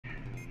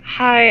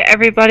Hi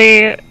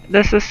everybody,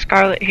 this is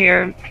Scarlett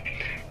here,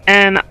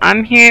 and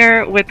I'm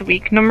here with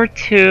week number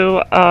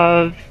 2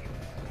 of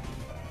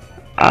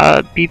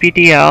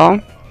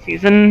BBDL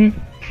season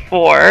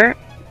 4.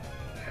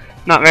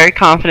 Not very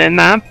confident in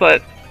that,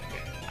 but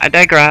I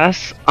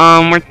digress.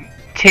 We're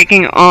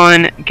taking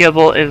on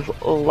Gibble is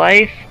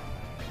Life,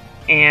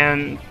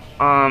 and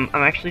I'm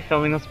actually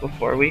filming this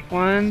before week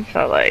 1,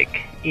 so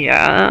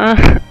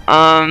yeah.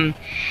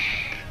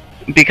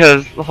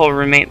 Because the whole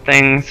roommate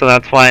thing, so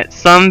that's why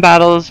some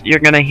battles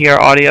you're gonna hear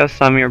audio,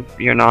 some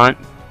you're not.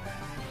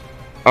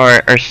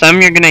 Or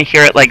some you're gonna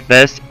hear it like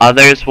this,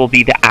 others will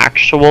be the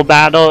actual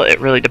battle. It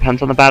really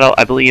depends on the battle,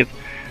 I believe.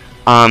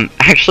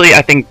 Actually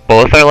I think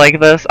both are like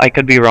this, I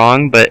could be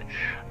wrong, but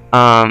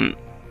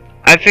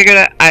I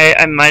figured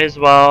I might as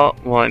well,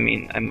 I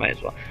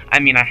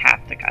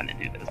have to kinda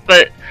do this,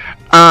 but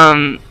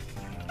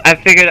I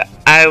figured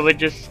I would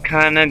just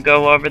kind of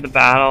go over the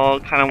battle,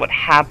 kind of what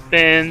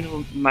happened,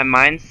 my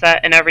mindset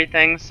and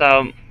everything,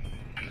 so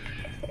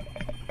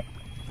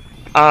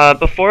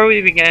before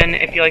we begin,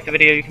 if you like the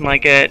video, you can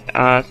like it,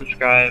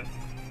 subscribe,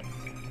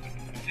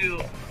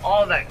 do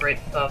all that great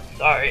stuff.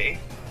 Sorry,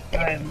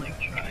 I'm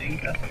trying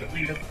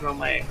desperately to throw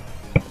my,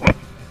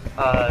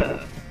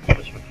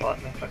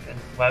 whatchamacallit, my fucking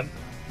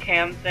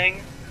webcam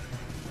thing,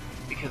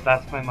 because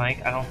that's my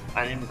mic. I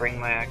didn't bring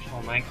my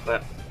actual mic,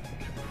 but,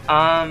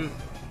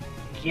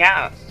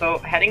 yeah, so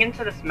heading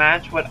into this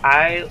match, what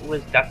I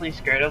was definitely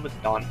scared of was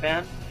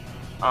Donphan,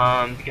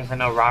 because I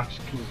know rocks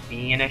can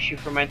be an issue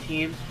for my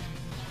team,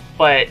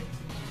 but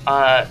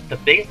the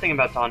biggest thing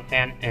about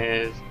Donphan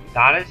is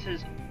that is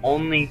his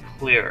only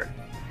clear,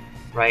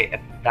 right? If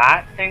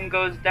that thing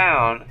goes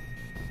down,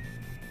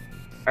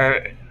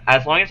 or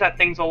as long as that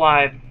thing's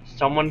alive,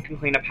 someone can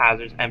clean up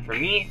hazards, and for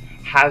me,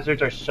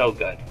 hazards are so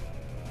good.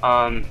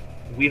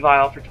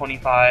 Weavile for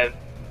 25,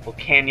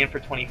 Volcarona for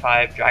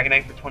 25,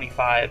 Dragonite for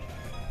 25,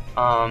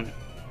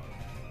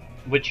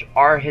 which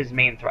are his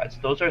main threats.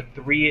 Those are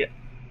 3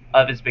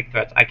 of his big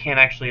threats. I can't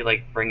actually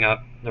bring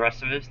up the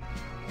rest of his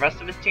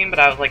team, but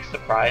I was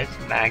surprised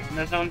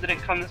Magnezone didn't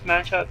come this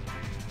matchup.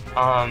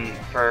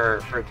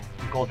 For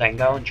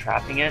Goldengo and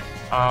trapping it.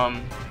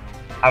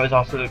 I was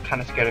also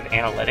kind of scared of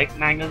Analytic.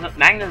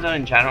 Magnezone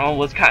in general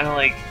was kind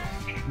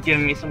of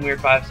giving me some weird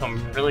vibes, so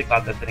I'm really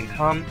glad that didn't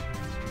come.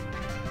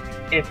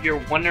 If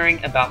you're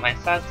wondering about my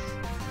sets,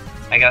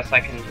 I guess I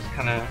can just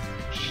kind of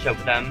show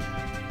them.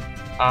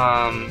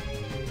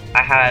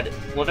 I had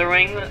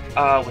Slithering with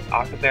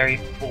Octoberry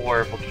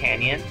for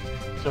Volcanion,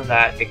 so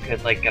that it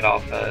could get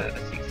off a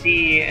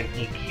CC, an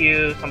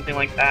EQ, something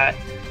like that.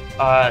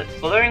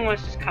 Slithering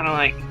was just kind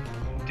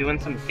of doing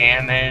some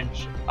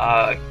damage,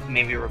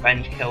 maybe a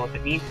revenge kill if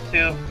it needs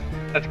to.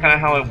 That's kind of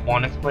how I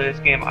wanted to play this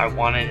game. I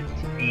wanted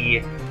it to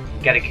be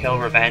get a kill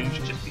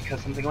revenge, just because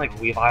something like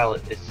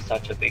Weavile is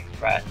such a big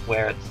threat,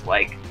 where it's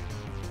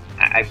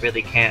I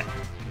really can't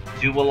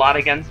do a lot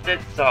against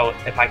it, so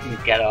if I can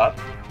get up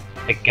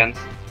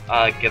against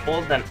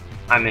Gibble, then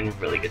I'm in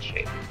really good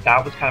shape.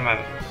 That was kind of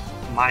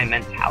my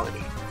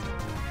mentality.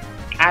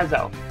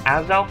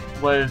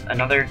 Azelf was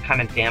another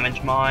kind of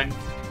damage mon.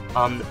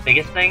 The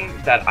biggest thing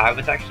that I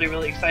was actually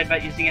really excited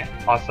about using it,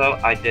 also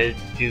I did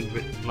do,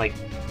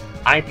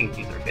 I think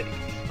these are good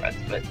against threats,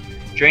 but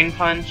Drain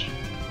Punch,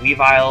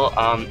 Weavile,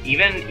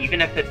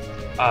 even if it's,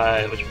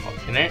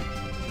 Timid,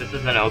 this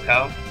is an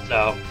Oko,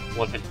 so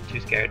wasn't too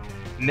scared.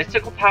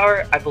 Mystical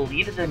Power, I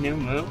believe, is a new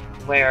move,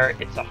 where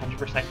it's a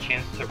 100%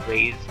 chance to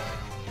raise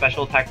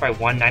special attack by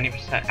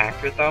 90%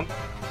 accurate though,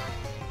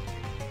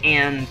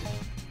 and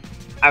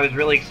I was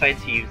really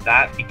excited to use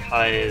that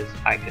because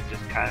I could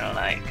just kind of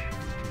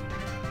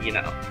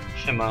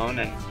Shimon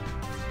and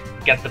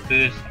get the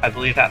boost. I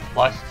believe at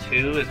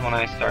 +2 is when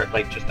I start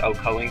just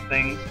OKOing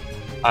things.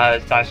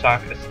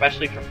 Psyshock,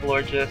 especially for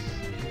Florges,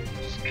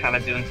 just kind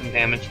of doing some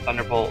damage.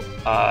 Thunderbolt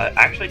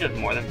actually does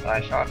more than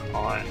Psyshock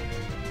on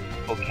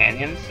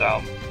Volcanion,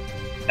 so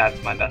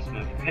that's my best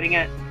move for hitting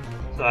it.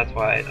 So that's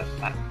why that's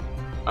that.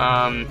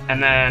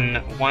 And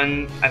then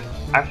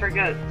I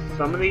forget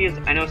some of these.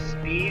 I know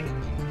Speed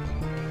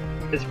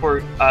is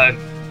for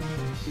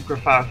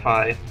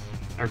Grafafai,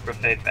 or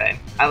Grafefe.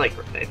 I like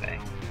Grafefe.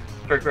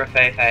 For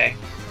Grafefe,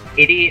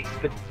 88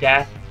 but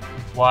death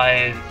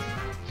was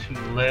to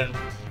live,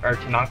 or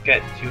to not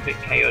get 2-hit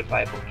KO'd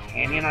by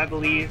Volcanion, I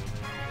believe.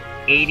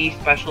 80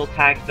 special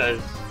attack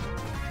does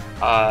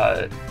 +2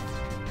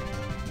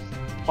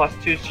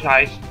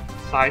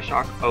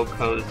 Psyshock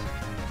Okos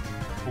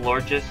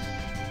Florges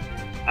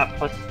at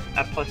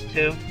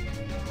 +2.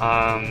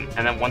 And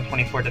then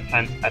 124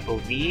 defense, I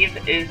believe,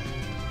 is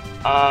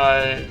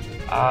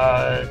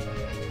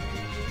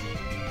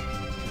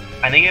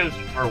I think it was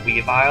for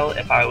Weavile.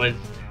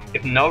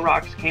 If no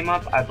rocks came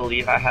up, I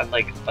believe I had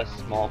a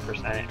small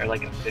percentage, or a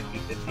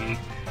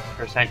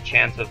 50-50%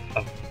 chance of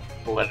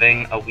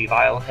living a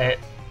Weavile hit.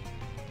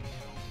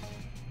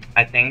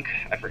 I think,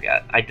 I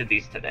forget. I did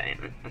these today,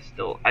 and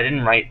I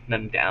didn't write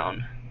them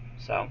down.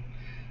 So,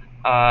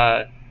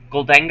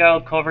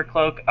 Goldengo, Clover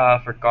Cloak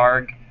for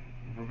Garg,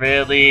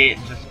 really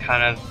just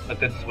kind of a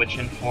good switch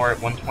in for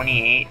it.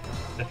 128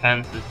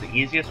 defense is the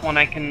easiest one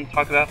I can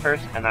talk about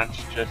first, and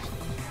that's just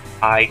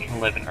I can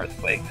live in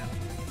Earthquake.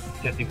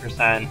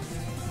 50%,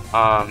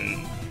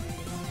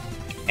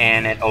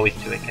 and it always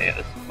 2-hit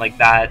KOs. Like,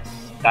 that's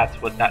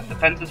what that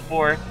defense is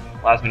for.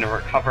 Allows me to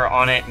recover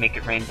on it. Make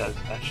It Rain does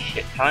a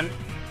shit ton.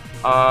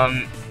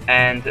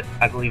 And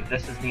I believe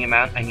this is the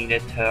amount I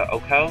needed to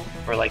OHKO,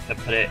 or like to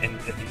put it in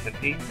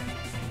 50-50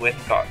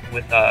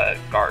 with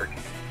guard.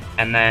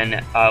 And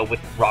then with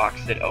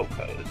rocks it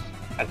OHKOs,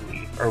 I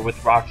believe. Or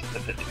with rocks it's a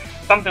 50.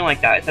 Something like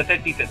that. It's a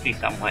 50-50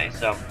 some way,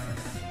 so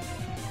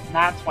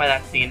that's why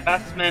that's the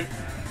investment.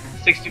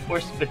 64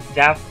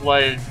 Spadef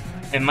was,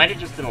 it might have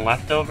just been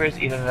leftovers,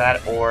 either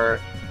that or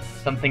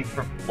something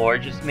for floor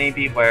just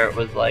maybe, where it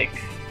was like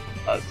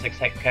a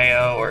 6-hit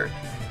KO, or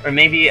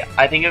maybe,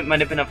 I think it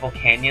might have been a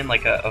Volcanion,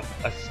 like a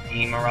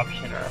steam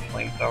eruption or a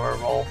flamethrower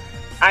roll.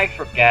 I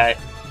forget.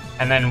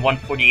 And then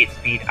 148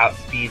 speed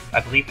outspeeds, I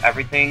believe,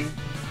 everything,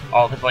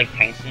 all of his like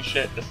tanks and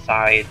shit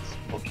besides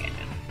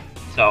Volcanion.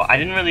 So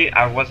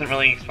I wasn't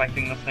really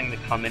expecting this thing to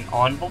come in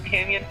on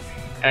Volcanion.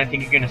 And I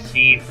think you're going to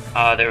see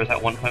there was at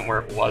one point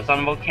where it was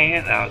on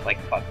Volcanion, and I was like,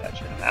 fuck that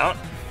shit, I'm out.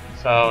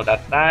 So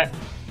that's that.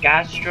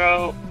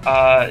 Gastro,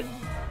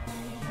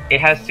 it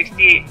has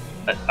 68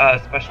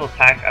 special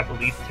attack, I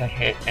believe, to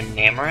hit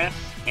Enamorous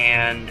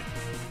and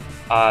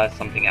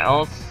something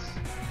else,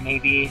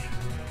 maybe.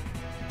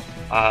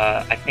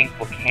 I think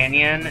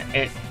Volcanion,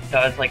 it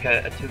does like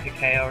a 2-hit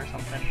KO or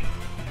something.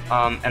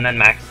 And then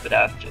Max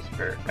Spadef, just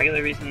for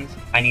regular reasons.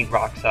 I need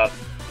rocks up.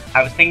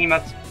 I was thinking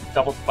about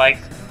double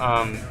spikes,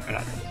 or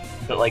not,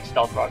 but like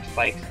stealth rock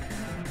spikes.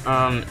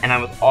 And I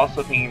was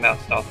also thinking about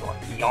stealth rock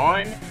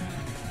yawn,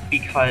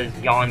 because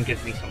yawn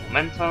gives me some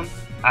momentum.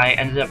 I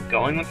ended up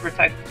going with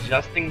protect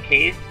just in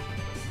case.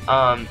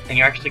 And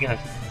you're actually gonna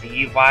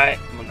see why.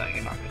 Well, no,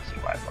 you're not gonna see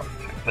why I brought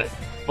protect, but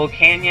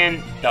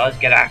Volcanion does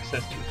get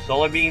access to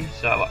Solar Beam,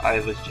 so I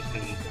was just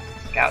gonna use it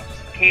as a scout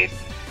just in case.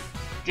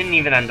 Didn't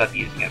even end up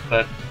using it,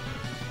 but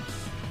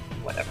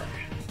whatever.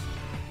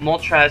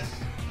 Moltres,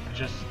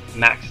 just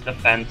max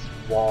defense,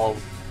 wall,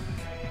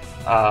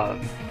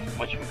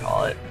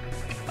 whatchamacallit,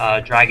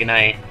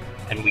 Dragonite,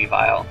 and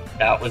Weavile.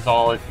 That was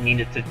all it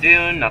needed to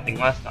do, nothing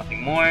less,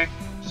 nothing more.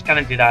 Just kind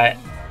of do that.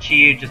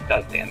 Chi-Yu just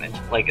does damage.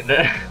 Like,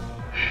 the,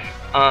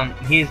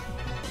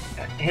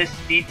 his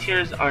speed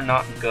tiers are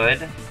not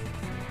good,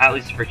 at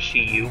least for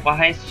Chi-Yu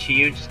wise.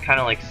 Chi-Yu just kind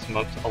of like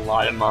smokes a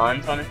lot of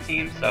mons on his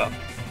team, so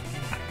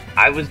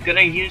I was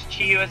gonna use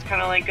Chi-Yu as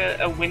kind of like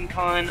a win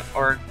con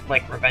or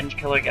like revenge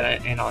killer, get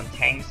it in on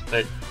tanks,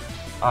 but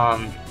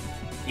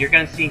you're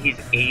gonna see he's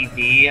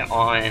AV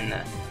on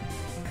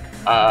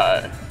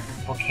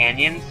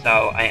Volcanion,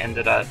 so I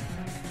ended up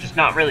just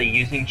not really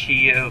using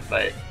Chi-Yu,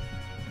 but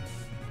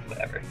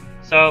whatever.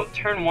 So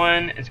turn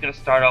 1 is gonna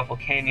start off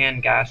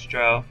Volcanion,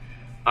 Gastro.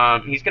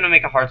 He's gonna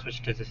make a hard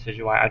switch to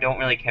Decidueye. I don't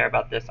really care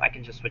about this. I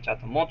can just switch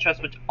out to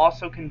Moltres, which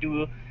also can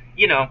do,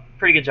 you know,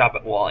 pretty good job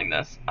at walling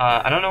this.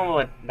 I don't know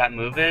what that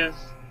move is,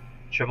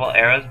 triple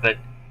arrows, but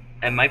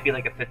it might be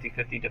like a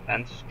 50-50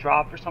 defense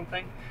drop or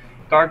something.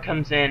 Guard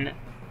comes in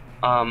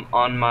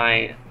on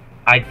my,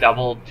 I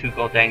doubled 2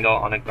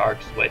 Goldango on a guard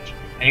switch,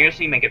 and you're gonna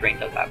see Make It Rain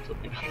does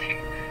absolutely nothing.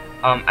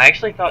 I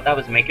actually thought that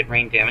was Make It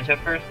Rain damage at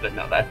first, but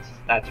no,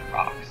 that's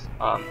rocks,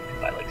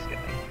 because I like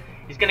skipping.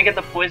 He's gonna get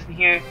the poison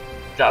here.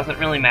 Doesn't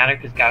really matter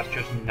because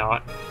Gastro's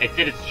not, it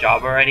did its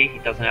job already. He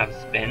doesn't have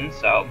a spin,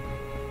 so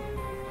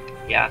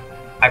yeah.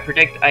 I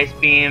predict Ice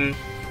Beam.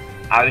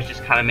 I was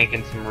just kind of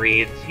making some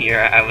reads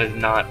here. I was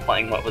not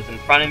playing what was in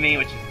front of me,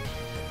 which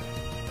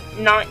is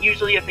not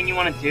usually a thing you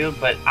want to do,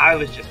 but I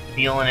was just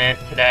feeling it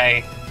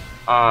today.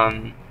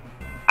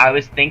 I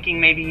was thinking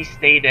maybe he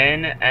stayed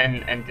in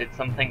and did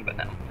something, but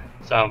no.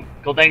 So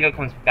Goldango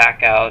comes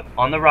back out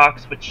on the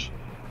rocks, which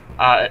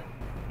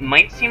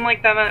might seem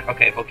like that.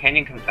 Okay,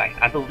 Volcanion comes back.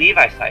 I believe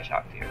I side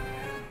shocked here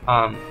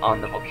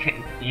on the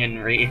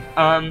Volcanion read.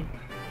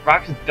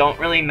 Rocks don't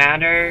really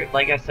matter.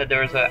 Like I said,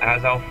 there was a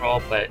Azelf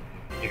roll, but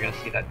you're gonna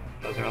see that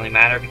doesn't really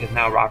matter because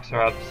now rocks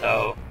are up.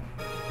 So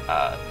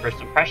first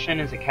impression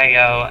is a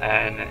KO,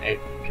 and it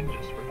can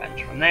just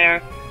revenge from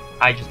there.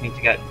 I just need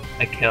to get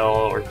a kill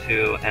or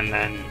 2, and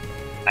then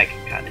I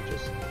can kind of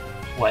just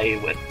play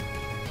with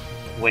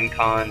win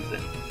cons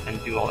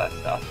and do all that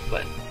stuff.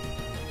 But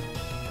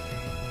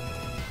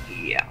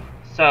yeah,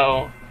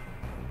 so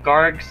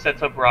Garg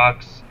sets up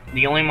rocks.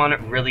 The only one it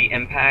really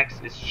impacts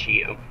is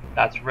Chi-Yu.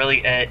 That's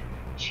really it.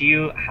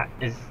 Chi-Yu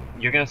is,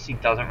 you're gonna see,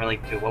 doesn't really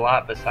do a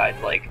lot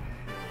besides like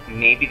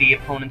maybe the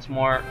opponent's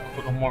a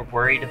little more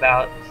worried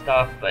about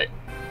stuff. But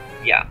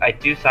yeah, I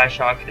do Side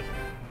Shock. It's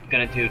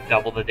gonna do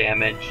double the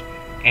damage,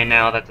 and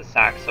now that's a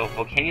sack. So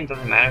Volcanion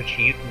doesn't matter.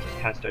 Chi-Yu can just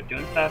kind of start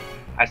doing stuff.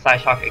 I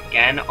Side Shock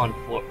again on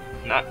floor,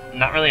 not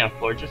really on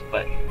floor, just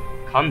but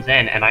comes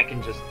in, and I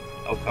can just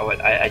OHKO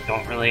it. I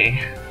don't really.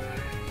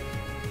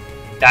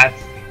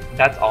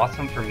 That's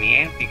awesome for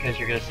me because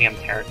you're gonna see I'm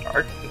Terra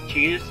Dark with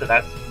Chi-Yu, so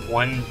that's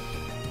one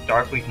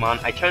Dark Weak Mon.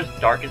 I chose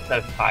Dark instead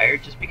of Fire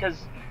just because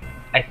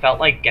I felt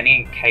like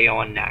getting a KO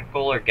on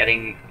Knuckle or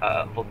getting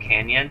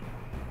Volcanion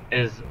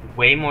is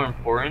way more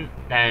important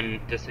than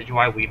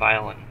Decidueye,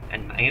 Weavile,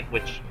 and Knight,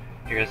 which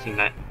you're gonna see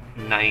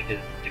Knight is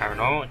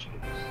Tynamo, which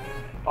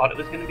I thought it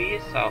was gonna be.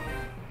 So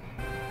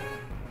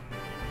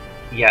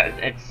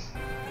yeah,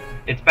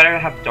 it's better to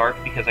have Dark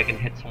because I can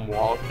hit some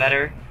walls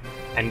better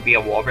and be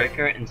a wall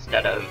breaker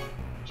instead of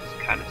just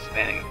kind of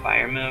spamming a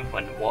fire move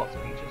when walls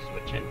can just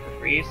switch in for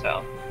free.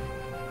 So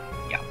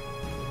yeah,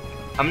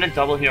 I'm gonna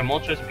double here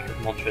Moltres because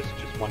Moltres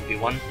just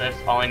 1v1s this.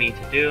 All I need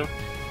to do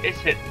is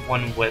hit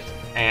one Wisp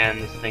and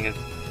this thing is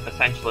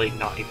essentially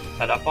not even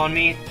set up on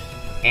me.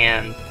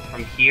 And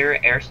from here,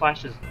 Air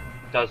Slash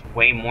does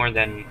way more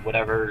than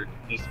whatever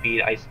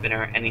E-Speed, Ice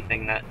Spinner,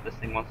 anything that this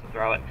thing wants to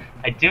throw it.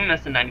 I do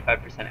miss a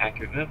 95%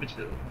 accurate move, which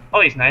is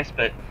always nice,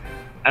 but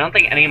I don't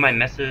think any of my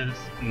misses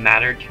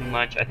matter too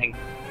much. I think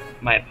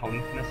my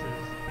opponent's misses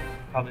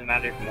probably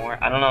mattered more.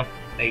 I don't know if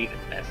they even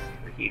missed,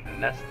 or he even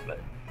missed, but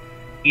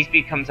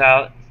E-Speed comes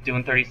out, it's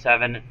doing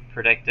 37,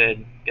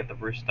 predicted, get the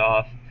roost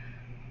off.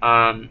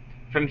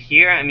 From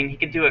here, I mean, he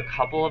could do a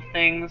couple of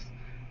things,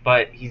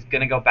 but he's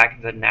gonna go back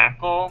into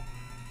Knuckle.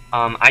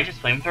 I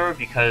just Flamethrower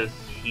because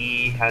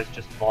he has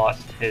just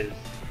lost his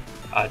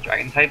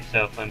Dragon type,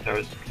 so Flamethrower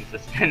is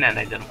consistent, and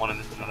I didn't want to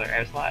miss another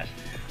Air Slash.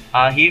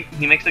 He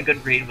makes a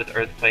good read with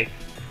Earthquake,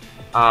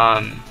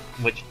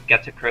 which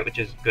gets a crit, which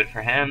is good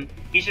for him.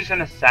 He's just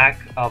gonna sack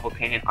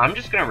Volcanion. I'm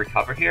just gonna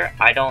recover here.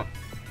 I don't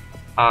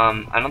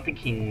think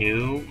he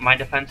knew my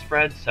defense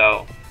spread,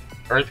 so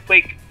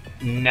Earthquake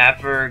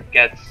never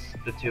gets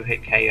the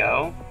 2-hit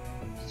KO.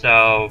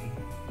 So,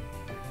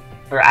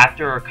 or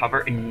after a recover,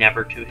 it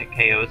never 2-hit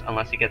KOs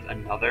unless he gets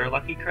another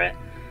lucky crit.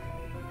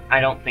 I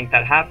don't think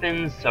that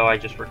happens, so I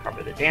just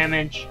recover the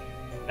damage.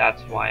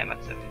 That's why I'm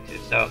at 72.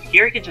 So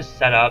here he can just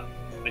set up,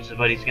 which is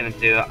what he's gonna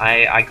do.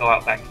 I go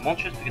out back to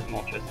Moltres because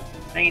Moltres is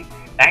insane.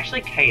 It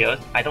actually KOs.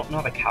 I don't know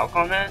if I calc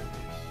on that,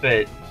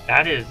 but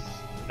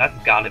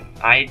that's gotta.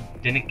 I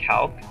didn't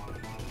calc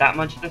that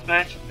much this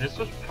match. This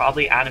was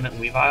probably Adamant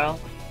Weavile.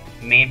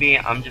 Maybe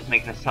I'm just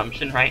making an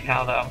assumption right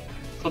now though.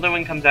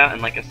 Slitherwing comes out,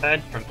 and like I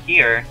said, from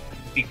here,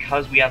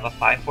 because we have a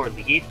 5-4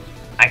 lead,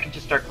 I can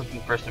just start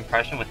clicking first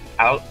impression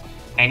without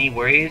any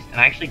worries. And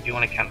I actually do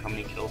want to count how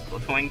many kills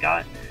Slitherwing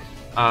got,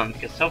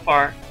 because so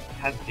far it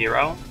has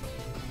 0.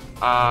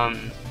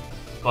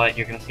 But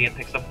you're gonna see it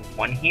picks up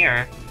 1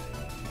 here,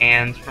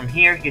 and from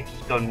here he could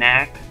just go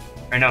Knack,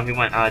 or no, he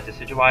went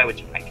Decidueye,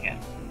 which I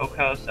can't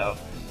Oko, so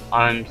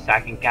I'm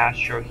sacking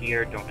Gastro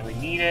here. Don't really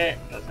need it,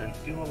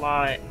 doesn't do a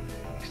lot,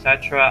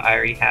 etc. I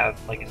already have,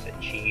 like I said,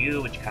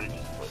 Chi-Yu, which kind of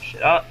just blows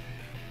shit up.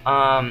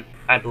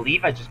 I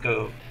believe I just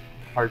go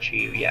hard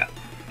Chi-Yu, yeah.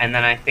 And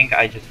then I think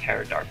I just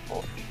Terra Dark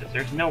Pulse, because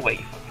there's no way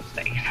you fucking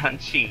stay on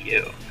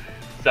Chi-Yu.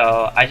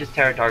 So I just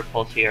Terra Dark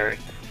Pulse here.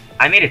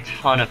 I made a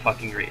ton of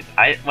fucking reads.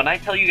 When I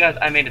tell you guys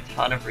I made a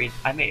ton of reads,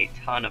 I made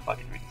a ton of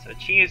fucking reads. So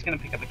Chi-Yu's gonna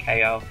pick up a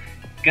KO.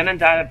 Gonna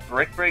die to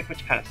Brick Break,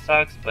 which kind of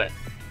sucks, but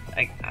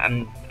I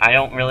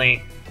don't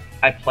really...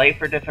 I play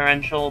for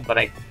differential, but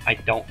I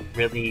don't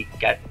really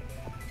get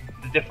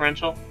the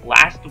differential.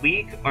 Last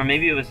week, or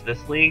maybe it was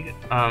this league,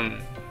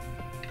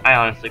 I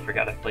honestly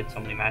forgot. I've played so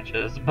many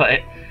matches,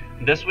 but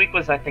this week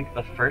was, I think,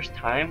 the first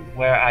time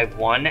where I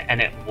won and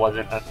it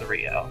wasn't a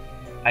 3-0.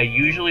 When I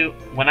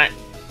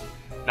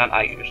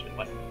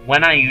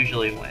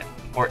usually win,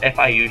 or if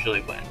I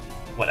usually win,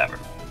 whatever.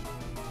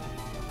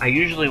 I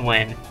usually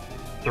win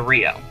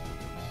 3-0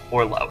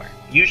 or lower.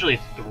 Usually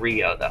it's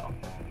 3-0 though.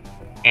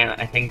 And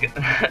I think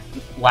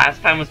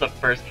last time was the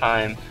first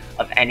time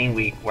of any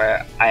week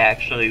where I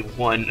actually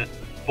won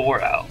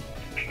 4-0.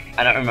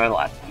 I don't remember the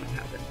last time it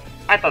happened.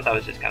 I thought that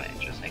was just kind of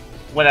interesting.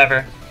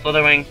 Whatever.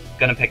 Slitherwing,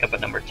 gonna pick up a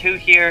number 2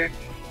 here,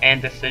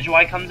 and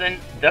Decidueye comes in.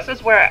 This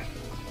is where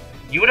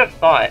you would have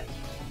thought,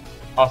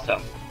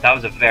 also, that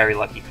was a very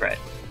lucky crit.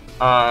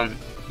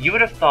 You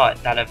would have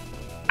thought that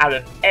out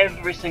of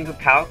every single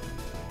calc,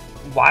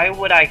 why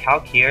would I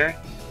calc here?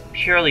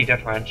 Purely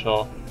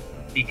differential,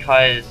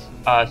 because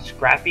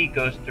Scrappy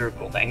goes through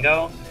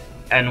Goldango,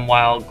 and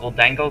while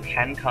Goldango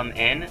can come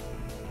in,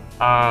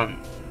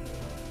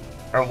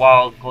 or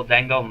while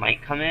Goldango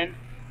might come in,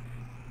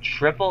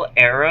 triple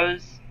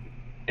arrows,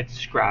 it's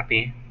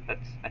Scrappy.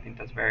 I think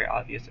that's very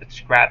obvious. It's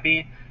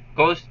Scrappy,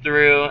 goes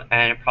through,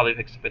 and it probably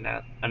picks up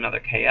another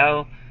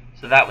KO,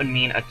 so that would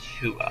mean a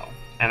 2-0.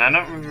 And I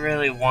don't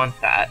really want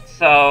that,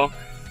 so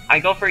I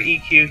go for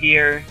EQ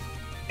here.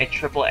 It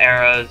triple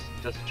arrows,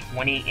 does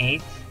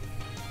 28,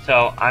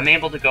 so I'm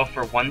able to go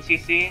for 1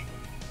 CC,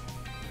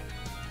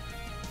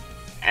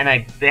 and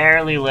I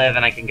barely live,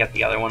 and I can get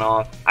the other one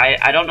off.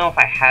 I don't know if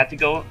I had to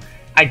go.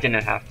 I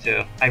didn't have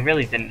to. I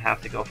really didn't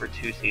have to go for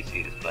 2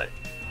 CCs,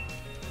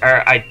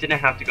 or I didn't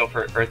have to go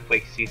for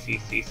Earthquake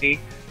CC.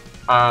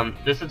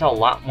 This is a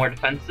lot more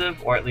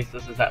defensive, or at least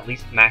this is at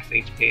least max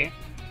HP.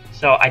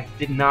 So I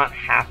did not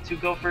have to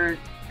go for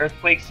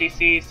Earthquake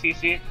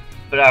CC,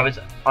 but I was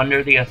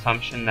under the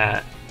assumption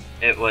that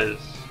it was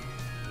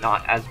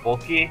not as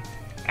bulky,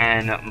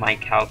 and my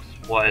calcs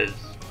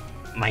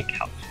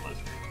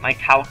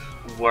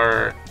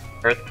were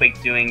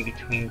Earthquake doing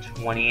between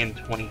 20 and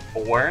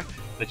 24,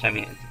 which I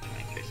mean it's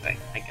 23, so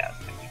I guess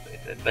technically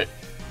it did, but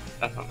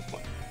that's not the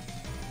point.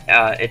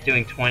 It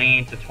doing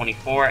 20 to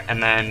 24,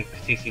 and then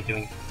CC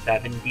doing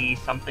 70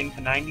 something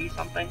to 90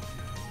 something.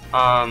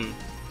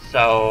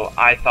 So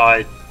I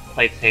thought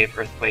played safe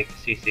Earthquake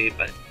CC,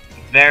 but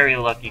very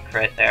lucky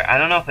crit there. I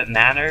don't know if it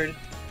mattered.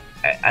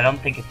 I don't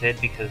think it did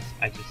because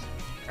I just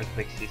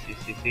Earthquake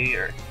CC,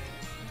 or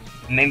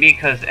maybe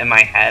because in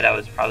my head I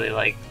was probably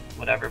like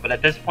whatever. But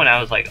at this point I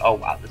was like, oh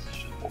wow, this is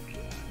just bulky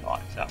as I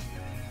thought. So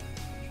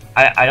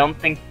I don't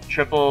think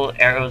triple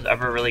arrows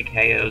ever really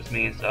KOs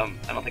me, so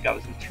I don't think I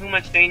was in too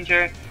much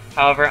danger.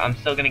 However, I'm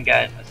still gonna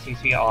get a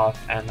CC off,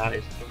 and that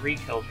is 3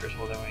 kills for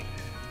Slitherwing.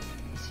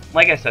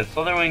 Like I said,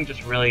 Slitherwing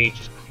just really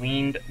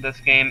cleaned this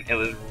game. It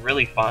was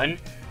really fun,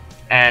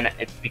 and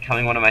it's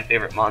becoming one of my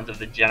favorite mons of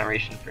the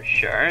generation for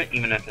sure,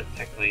 even if it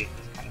technically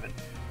is kind of an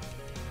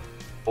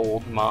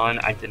old mon.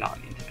 I did not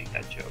mean to make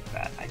that joke,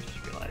 that I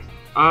just realized.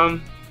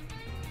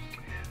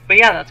 But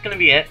yeah, that's gonna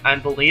be it. I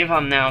believe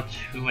I'm now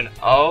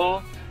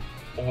 2-0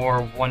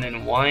 or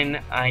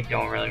 1-1. I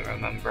don't really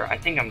remember. I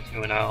think I'm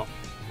 2-0,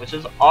 which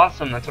is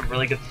awesome. That's a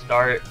really good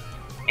start,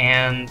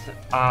 and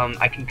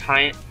I can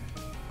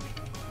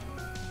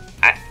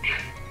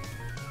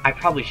I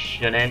probably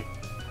shouldn't,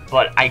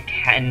 but I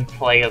can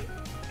play a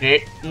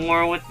bit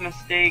more with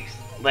mistakes.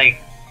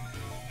 Like,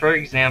 for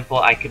example,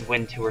 I could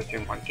win 2 or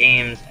 3 more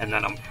games, and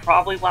then I'm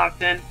probably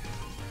locked in.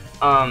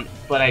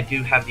 But I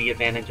do have the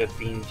advantage of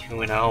being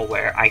 2-0,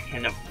 where I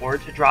can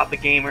afford to drop a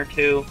game or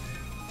 2,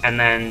 and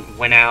then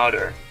win out,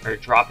 or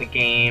drop a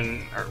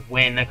game, or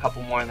win a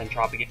couple more and then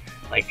drop a game.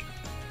 Like,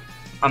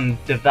 I'm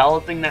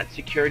developing that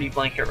security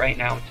blanket right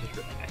now, which is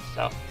really nice.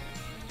 So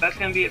that's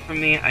gonna be it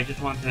from me. I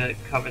just wanted to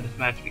cover this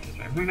match because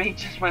my roommate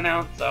just went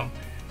out, so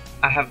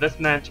I have this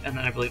match and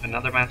then I believe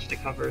another match to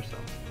cover, so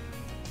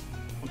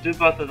we'll do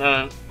both of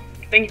those.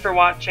 Thank you for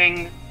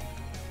watching.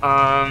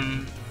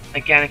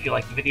 Again, if you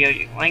like the video,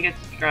 you can like it,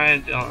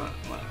 subscribe,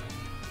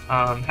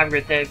 have a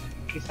great day,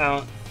 peace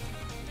out,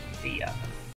 see ya.